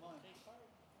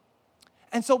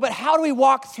 And so, but how do we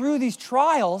walk through these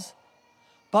trials?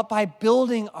 But by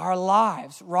building our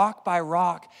lives, rock by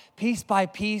rock, piece by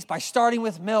piece, by starting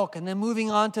with milk and then moving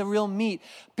on to real meat,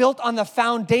 built on the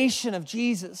foundation of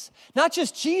Jesus. Not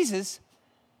just Jesus,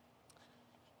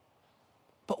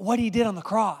 but what he did on the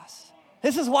cross.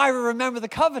 This is why we remember the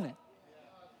covenant.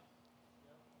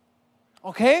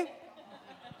 Okay?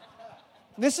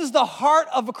 This is the heart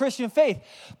of a Christian faith.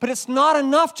 But it's not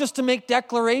enough just to make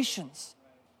declarations.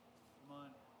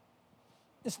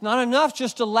 It's not enough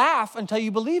just to laugh until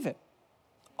you believe it.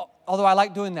 Although I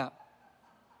like doing that.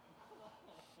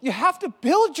 You have to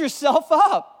build yourself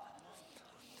up.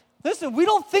 Listen, we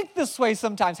don't think this way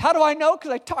sometimes. How do I know?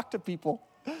 Because I talk to people.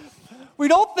 We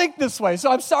don't think this way.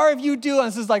 So I'm sorry if you do, and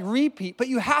this is like repeat, but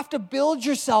you have to build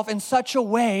yourself in such a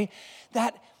way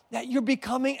that you're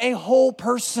becoming a whole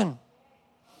person.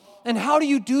 And how do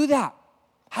you do that?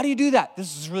 How do you do that?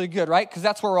 This is really good, right? Because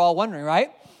that's what we're all wondering,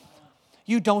 right?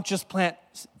 You don't just plant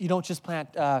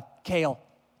kale.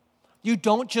 You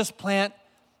don't just plant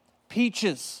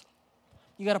peaches.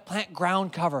 You got to plant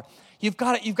ground cover. You've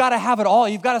got to have it all.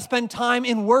 You've got to spend time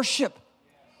in worship.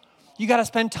 You got to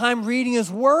spend time reading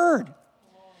His Word.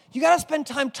 You got to spend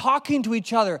time talking to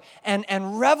each other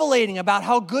and revelating about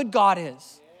how good God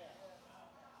is.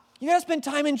 You got to spend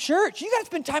time in church. You got to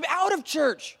spend time out of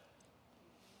church.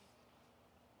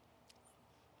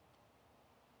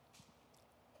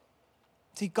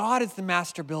 See, God is the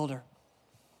master builder.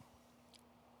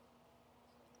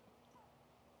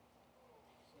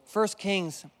 1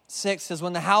 Kings 6 says,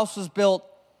 when the house was built,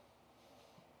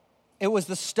 it was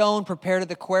the stone prepared at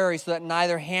the quarry so that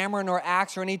neither hammer nor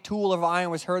axe or any tool of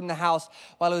iron was heard in the house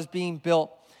while it was being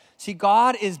built. See,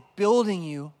 God is building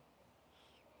you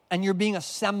and you're being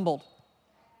assembled.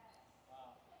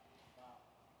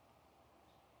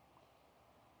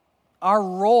 Our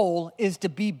role is to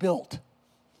be built.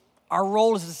 Our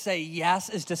role is to say yes,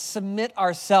 is to submit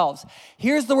ourselves.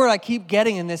 Here's the word I keep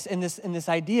getting in this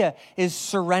idea is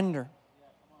surrender.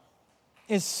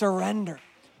 Is surrender.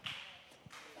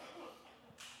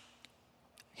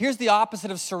 Here's the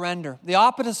opposite of surrender. The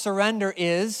opposite of surrender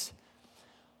is,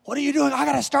 what are you doing? I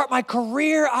got to start my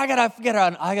career. I got to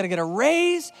get a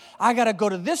raise. I got to go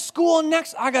to this school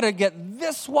next. I got to get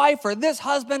this wife or this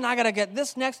husband. I got to get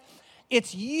this next.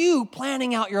 It's you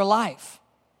planning out your life.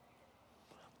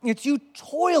 It's you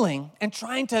toiling and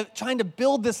trying to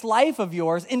build this life of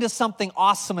yours into something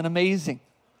awesome and amazing.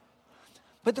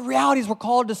 But the reality is we're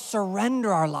called to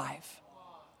surrender our life.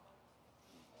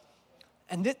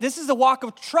 And this is a walk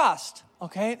of trust,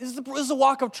 okay? This is a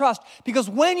walk of trust. Because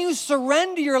when you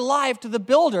surrender your life to the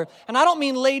builder, and I don't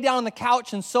mean lay down on the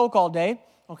couch and soak all day,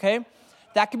 okay?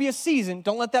 That could be a season.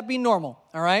 Don't let that be normal,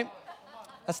 all right?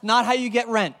 That's not how you get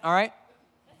rent, all right?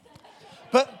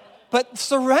 But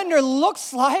surrender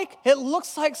looks like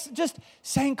just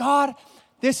saying, God,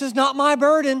 this is not my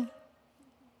burden.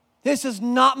 This is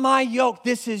not my yoke.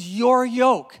 This is your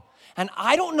yoke. And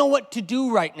I don't know what to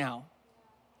do right now,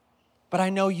 but I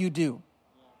know you do.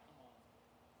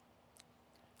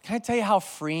 Can I tell you how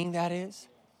freeing that is?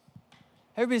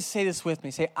 Everybody say this with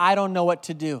me. Say, I don't know what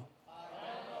to do,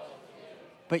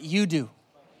 but you do.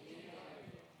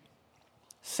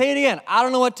 Say it again. I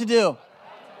don't know what to do.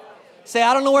 Say,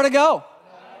 I don't know where to go.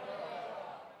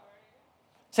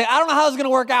 Say, I don't know how it's going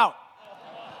to work out.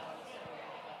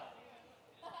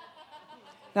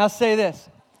 Now say this,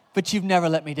 but you've never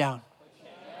let me down.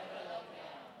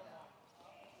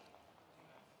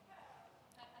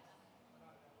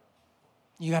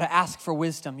 You got to ask for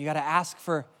wisdom. You got to ask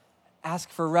for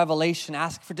revelation.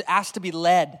 Ask to be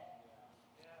led.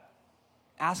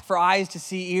 Ask for eyes to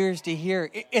see, ears to hear.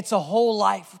 It's a whole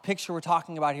life picture we're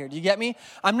talking about here. Do you get me?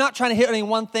 I'm not trying to hit any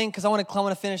one thing because I want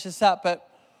to finish this up. But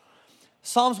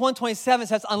Psalms 127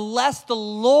 says, unless the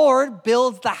Lord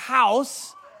builds the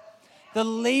house, the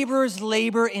laborers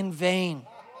labor in vain.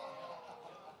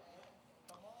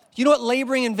 You know what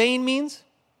laboring in vain means?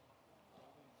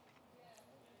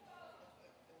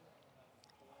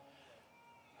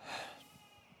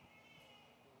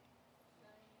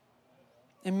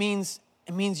 It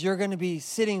means you're going to be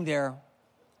sitting there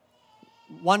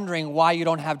wondering why you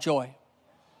don't have joy.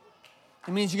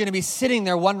 It means you're going to be sitting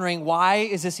there wondering, why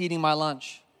is this eating my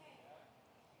lunch?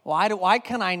 Why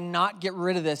can I not get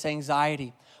rid of this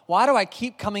anxiety? Why do I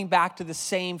keep coming back to the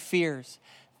same fears?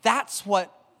 That's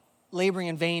what laboring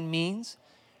in vain means.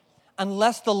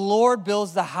 Unless the Lord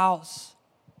builds the house.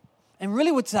 And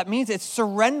really what that means, it's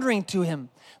surrendering to Him,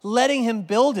 letting Him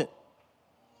build it.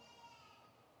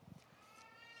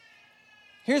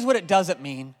 Here's what it doesn't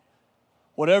mean.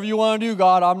 Whatever you want to do,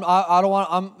 God,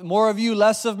 I'm more of you,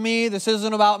 less of me. This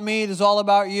isn't about me. This is all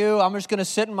about you. I'm just going to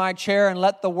sit in my chair and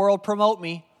let the world promote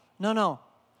me. No.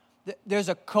 There's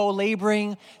a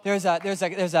co-laboring. There's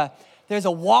a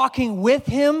walking with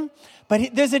Him.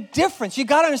 But there's a difference. You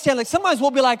got to understand. Like sometimes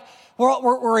we'll be like,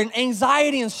 we're in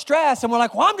anxiety and stress, and we're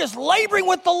like, well, I'm just laboring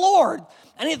with the Lord.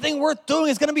 Anything worth doing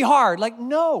is going to be hard. Like,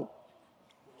 no,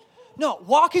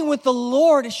 walking with the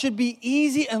Lord, it should be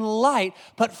easy and light,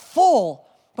 but full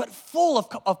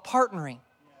of partnering.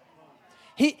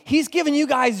 He's given you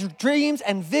guys dreams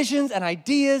and visions and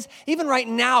ideas. Even right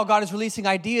now, God is releasing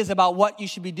ideas about what you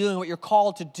should be doing, what you're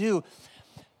called to do.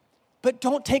 But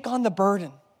don't take on the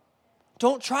burden.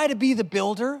 Don't try to be the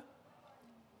builder.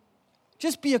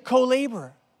 Just be a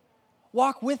co-laborer.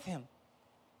 Walk with him.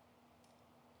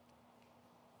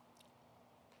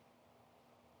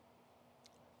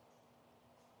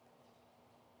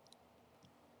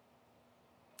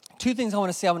 Two things I want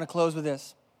to say. I'm going to close with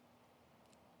this.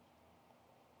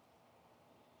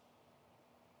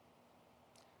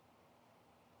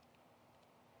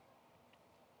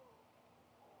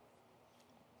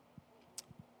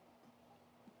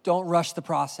 Don't rush the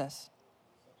process.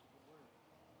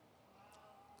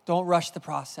 Don't rush the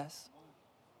process.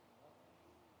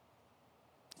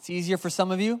 It's easier for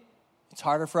some of you. It's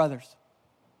harder for others.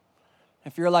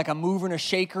 If you're like a mover and a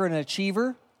shaker and an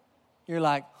achiever, you're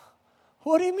like,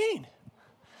 what do you mean?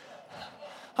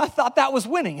 I thought that was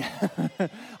winning.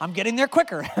 I'm getting there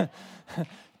quicker.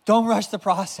 Don't rush the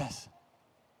process.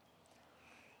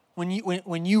 When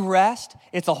you rest,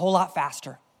 it's a whole lot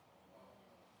faster.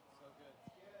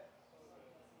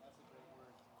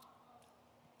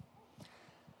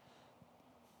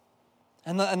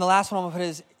 And the last one I'm going to put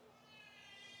is,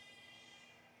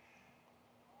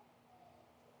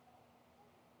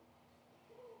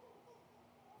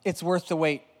 it's worth the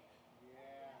wait.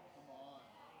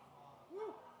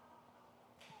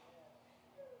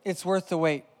 It's worth the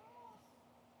wait.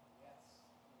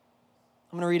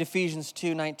 I'm going to read Ephesians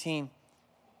 2:19.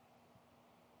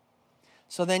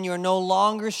 So then you are no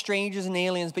longer strangers and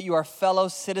aliens, but you are fellow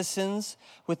citizens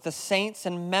with the saints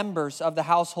and members of the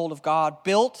household of God,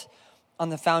 built on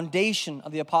the foundation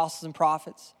of the apostles and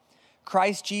prophets,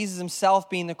 Christ Jesus himself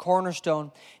being the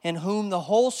cornerstone, in whom the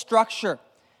whole structure,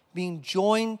 being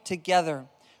joined together,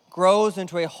 grows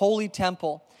into a holy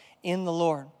temple in the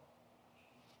Lord.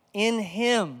 In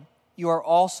him you are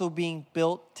also being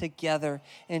built together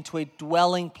into a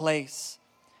dwelling place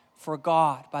for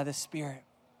God by the Spirit.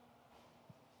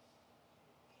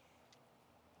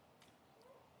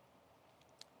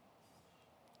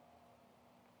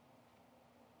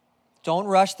 Don't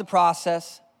rush the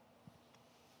process.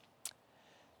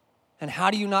 And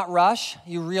how do you not rush?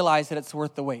 You realize that it's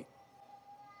worth the wait.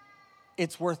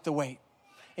 It's worth the wait.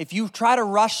 If you try to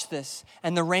rush this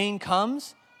and the rain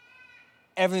comes,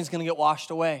 everything's going to get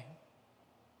washed away.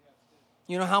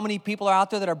 You know how many people are out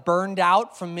there that are burned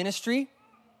out from ministry?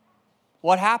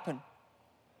 What happened?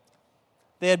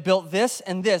 They had built this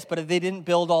and this, but they didn't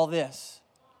build all this.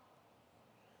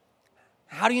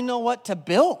 How do you know what to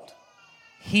build?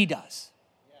 He does.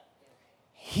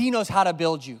 He knows how to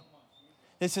build you.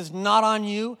 This is not on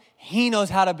you. He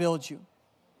knows how to build you.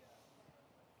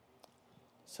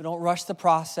 So don't rush the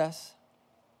process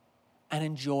and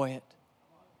enjoy it.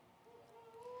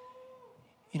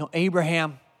 You know,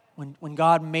 Abraham, when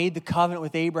God made the covenant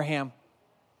with Abraham,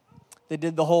 they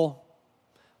did the whole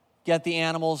get the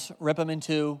animals, rip them in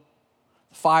two.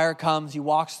 The fire comes, he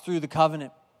walks through the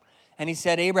covenant. And he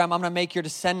said, Abraham, I'm going to make your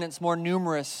descendants more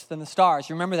numerous than the stars.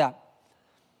 You remember that?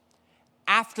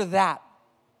 After that,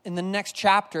 in the next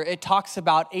chapter, it talks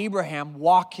about Abraham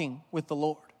walking with the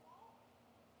Lord.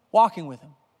 Walking with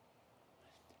him.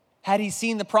 Had he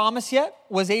seen the promise yet?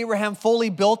 Was Abraham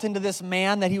fully built into this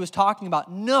man that he was talking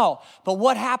about? No. But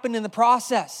what happened in the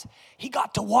process? He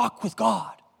got to walk with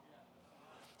God.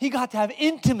 He got to have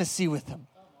intimacy with him.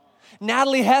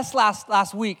 Natalie Hess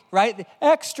last week, right? The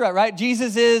extra, right?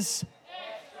 Jesus is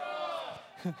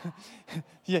extra.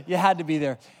 You had to be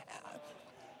there.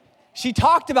 She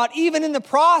talked about even in the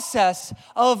process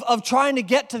of trying to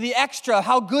get to the extra,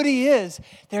 how good he is,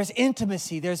 there's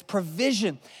intimacy, there's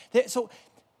provision. So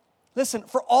listen,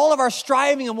 for all of our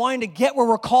striving and wanting to get where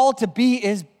we're called to be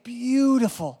is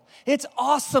beautiful. It's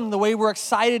awesome the way we're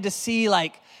excited to see,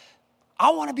 like, I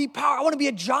want to be power. I want to be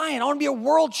a giant. I want to be a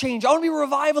world changer. I want to be a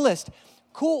revivalist.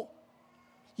 Cool.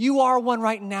 You are one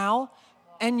right now,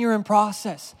 and you're in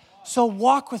process. So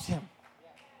walk with him.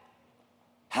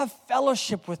 Have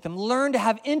fellowship with him. Learn to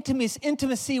have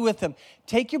intimacy with him.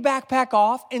 Take your backpack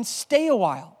off and stay a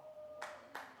while.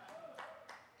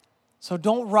 So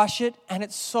don't rush it, and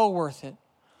it's so worth it.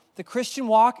 The Christian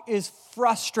walk is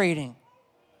frustrating.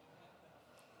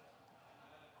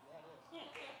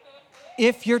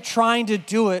 If you're trying to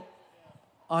do it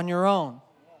on your own.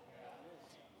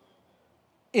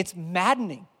 It's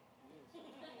maddening.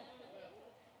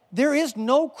 There is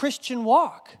no Christian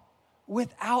walk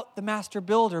without the master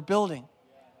builder building.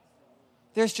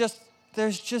 There's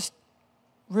just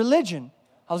religion.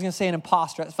 I was going to say an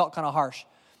imposter. That felt kind of harsh.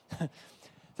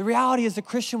 The reality is the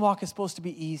Christian walk is supposed to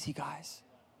be easy, guys.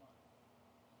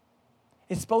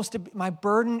 It's supposed to be, my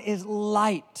burden is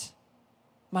light.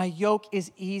 My yoke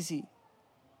is easy.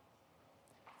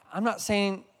 I'm not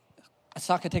saying it's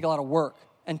not going to take a lot of work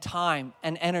and time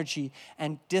and energy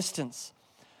and distance.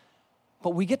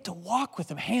 But we get to walk with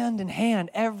him hand in hand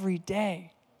every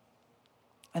day.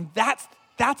 And that's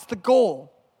the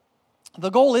goal. The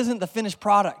goal isn't the finished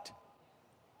product.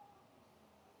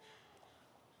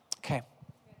 Okay,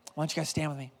 why don't you guys stand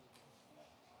with me?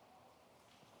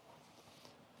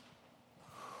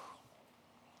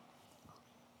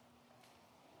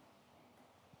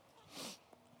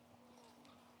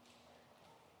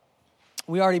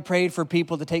 We already prayed for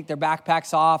people to take their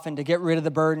backpacks off and to get rid of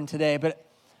the burden today, but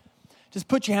just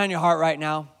put your hand on your heart right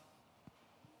now.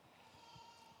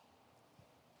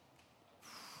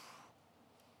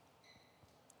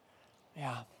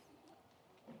 Yeah.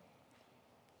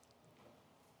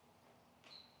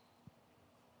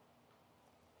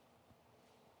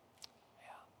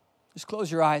 Just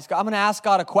close your eyes. I'm going to ask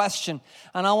God a question,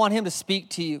 and I want him to speak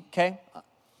to you, okay?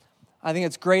 I think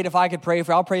it's great if I could pray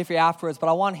for you. I'll pray for you afterwards, but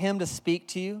I want him to speak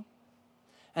to you.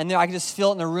 And then I can just feel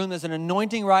it in the room. There's an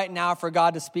anointing right now for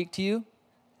God to speak to you.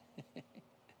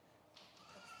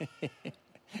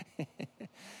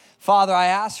 Father, I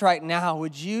ask right now,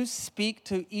 would you speak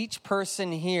to each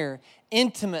person here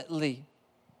intimately?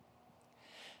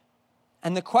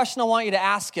 And the question I want you to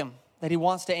ask him that he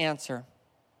wants to answer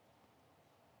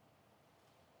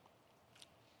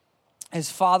is,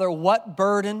 Father, what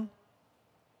burden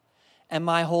am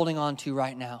I holding on to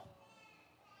right now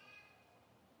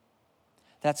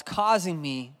that's causing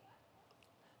me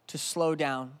to slow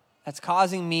down, that's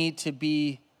causing me to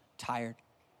be tired?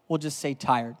 We'll just say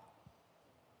tired.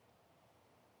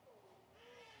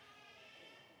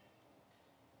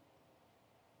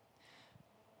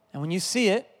 And when you see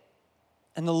it,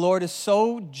 and the Lord is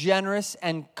so generous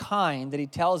and kind that he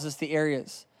tells us the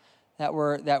areas that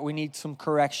we need some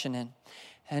correction in.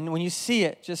 And when you see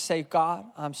it, just say, God,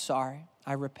 I'm sorry.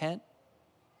 I repent.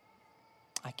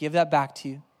 I give that back to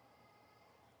you.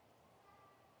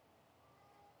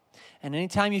 And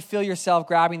anytime you feel yourself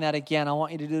grabbing that again, I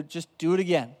want you to just do it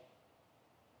again.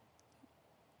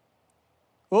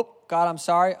 Oh, God, I'm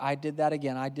sorry. I did that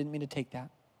again. I didn't mean to take that.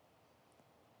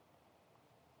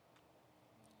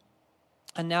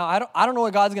 And now, I don't know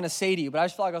what God's going to say to you, but I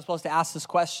just feel like I'm supposed to ask this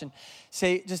question.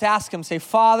 Just ask him, say,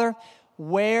 Father,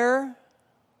 where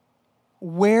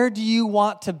do you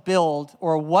want to build,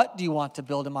 or what do you want to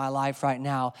build in my life right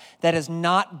now that is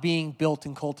not being built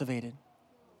and cultivated?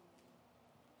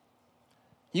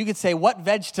 You could say, what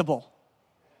vegetable?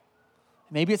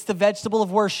 Maybe it's the vegetable of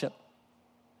worship.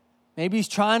 Maybe he's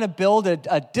trying to build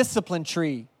a discipline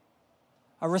tree,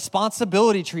 a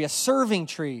responsibility tree, a serving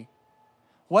tree.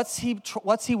 What's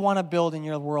he want to build in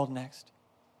your world next?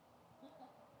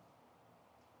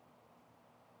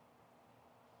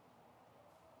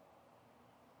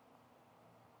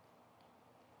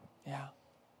 Yeah.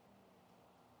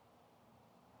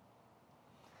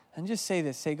 And just say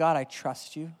this. Say, God, I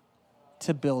trust you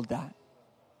to build that.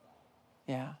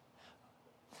 Yeah.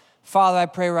 Father, I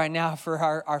pray right now for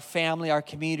our family, our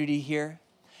community here.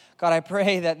 God, I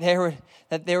pray that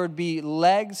there would be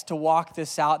legs to walk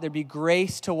this out. There'd be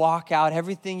grace to walk out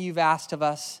everything you've asked of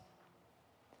us.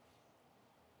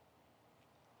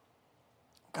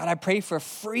 God, I pray for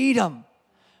freedom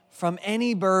from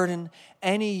any burden,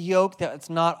 any yoke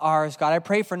that's not ours, God. I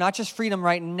pray for not just freedom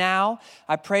right now.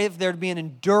 I pray that there'd be an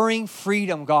enduring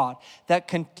freedom, God, that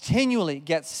continually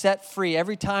gets set free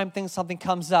every time something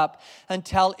comes up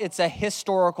until it's a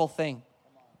historical thing.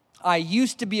 I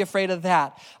used to be afraid of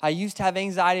that. I used to have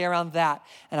anxiety around that.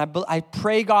 And I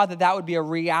pray, God, that would be a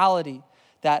reality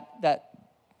that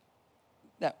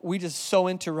we just so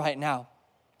into right now.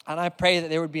 And I pray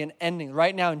that there would be an ending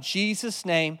right now in Jesus'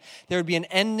 name. There would be an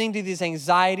ending to these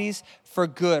anxieties for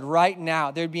good right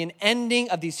now. There would be an ending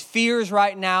of these fears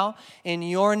right now in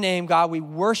your name, God. We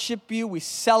worship you. We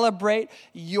celebrate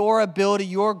your ability,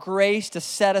 your grace to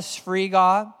set us free,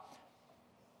 God.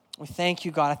 We thank you,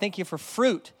 God. I thank you for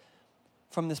fruit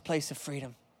from this place of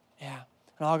freedom. Yeah.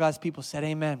 And all God's people said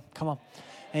amen. Come on.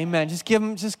 Amen. Just give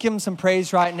him some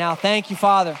praise right now. Thank you,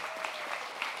 Father.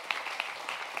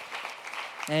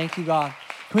 Thank you, God.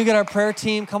 Can we get our prayer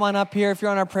team? Come on up here if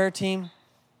you're on our prayer team.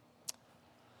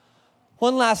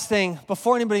 One last thing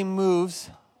before anybody moves.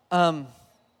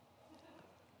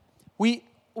 We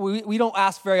don't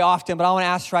ask very often, but I want to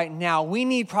ask right now. We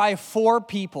need probably 4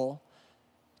 people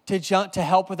to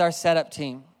help with our setup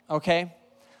team, okay?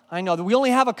 I know that we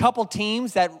only have a couple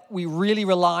teams that we really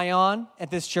rely on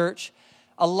at this church.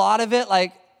 A lot of it,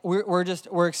 like, we're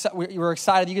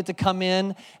excited you get to come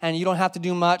in and you don't have to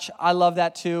do much. I love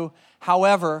that too.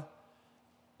 However,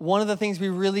 one of the things we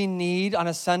really need on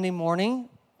a Sunday morning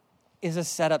is a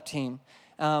setup team.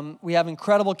 We have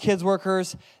incredible kids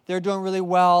workers. They're doing really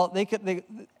well.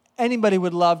 Anybody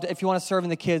would love to, if you want to serve in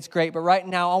the kids, great. But right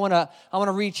now, I want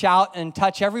to reach out and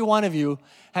touch every one of you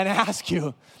and ask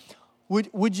you,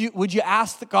 would you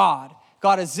ask God,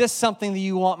 is this something that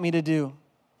you want me to do?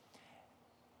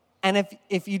 And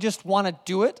if you just want to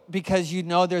do it because you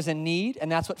know there's a need,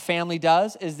 and that's what family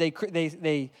does, is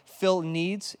they fill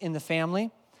needs in the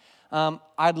family.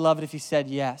 I'd love it if you said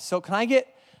yes. So can I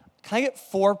get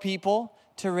 4 people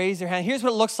to raise their hand? Here's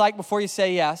what it looks like before you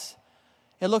say yes.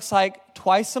 It looks like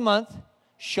twice a month,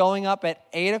 showing up at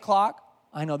 8 o'clock.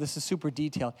 I know this is super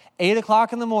detailed. 8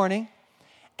 o'clock in the morning,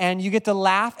 and you get to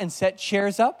laugh and set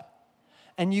chairs up.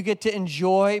 And you get to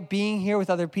enjoy being here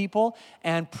with other people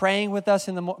and praying with us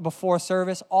before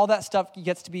service. All that stuff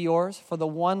gets to be yours for the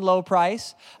one low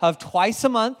price of twice a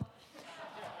month.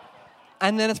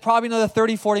 And then it's probably another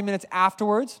 30, 40 minutes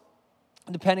afterwards,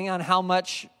 depending on how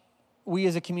much we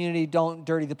as a community don't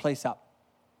dirty the place up.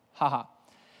 Haha.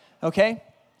 Okay?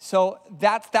 So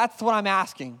that's what I'm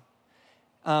asking.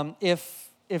 If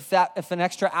an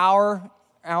extra hour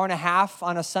and a half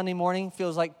on a Sunday morning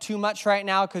feels like too much right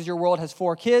now because your world has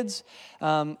 4 kids.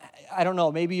 I don't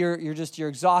know, maybe you're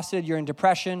exhausted, you're in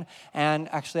depression, and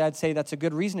actually I'd say that's a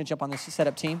good reason to jump on this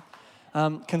setup team.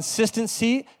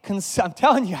 Consistency, I'm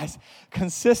telling you guys,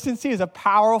 consistency is a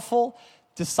powerful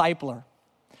discipler.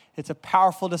 It's a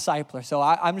powerful discipler. So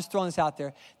I'm just throwing this out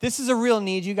there. This is a real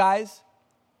need, you guys.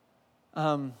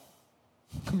 I'm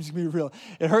just going to be real.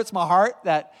 It hurts my heart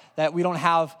that we don't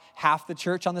have half the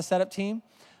church on the setup team,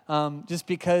 just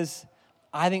because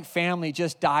I think family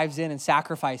just dives in and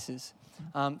sacrifices.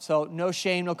 So no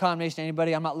shame, no condemnation to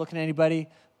anybody. I'm not looking at anybody.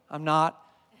 I'm not.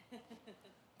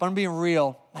 But I'm being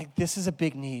real. Like, this is a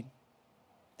big need.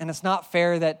 And it's not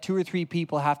fair that 2 or 3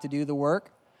 people have to do the work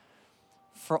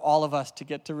for all of us to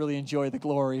get to really enjoy the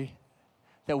glory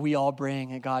that we all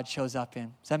bring and God shows up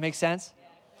in. Does that make sense? Yeah,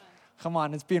 come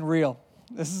on, it's being real.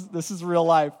 This is real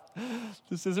life.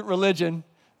 This isn't religion.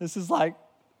 This is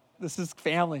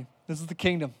family. This is the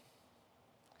kingdom.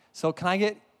 So can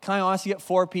I honestly get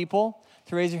 4 people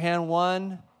to raise your hand?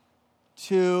 1,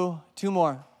 2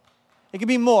 more. It could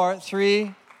be more.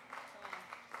 3.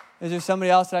 Is there somebody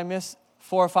else that I missed?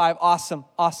 4 or 5. Awesome.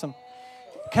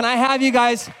 Can I have you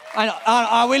guys? I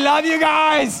know, we love you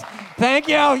guys. Thank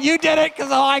you. You did it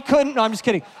because I couldn't. No, I'm just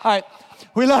kidding. All right.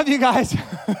 We love you guys.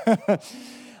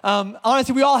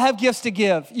 Honestly, we all have gifts to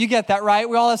give. You get that, right?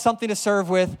 We all have something to serve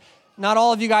with. Not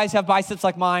all of you guys have biceps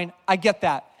like mine. I get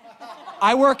that.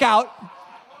 I work out,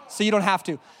 so you don't have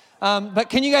to.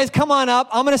 But can you guys come on up?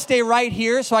 I'm going to stay right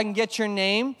here so I can get your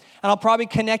name, and I'll probably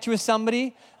connect you with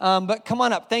somebody. But come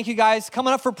on up. Thank you, guys. Come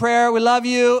on up for prayer. We love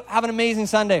you. Have an amazing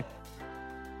Sunday.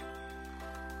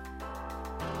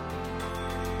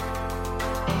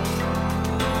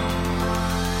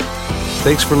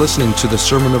 Thanks for listening to the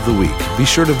Sermon of the Week. Be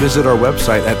sure to visit our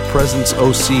website at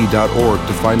presenceoc.org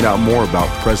to find out more about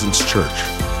Presence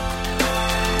Church.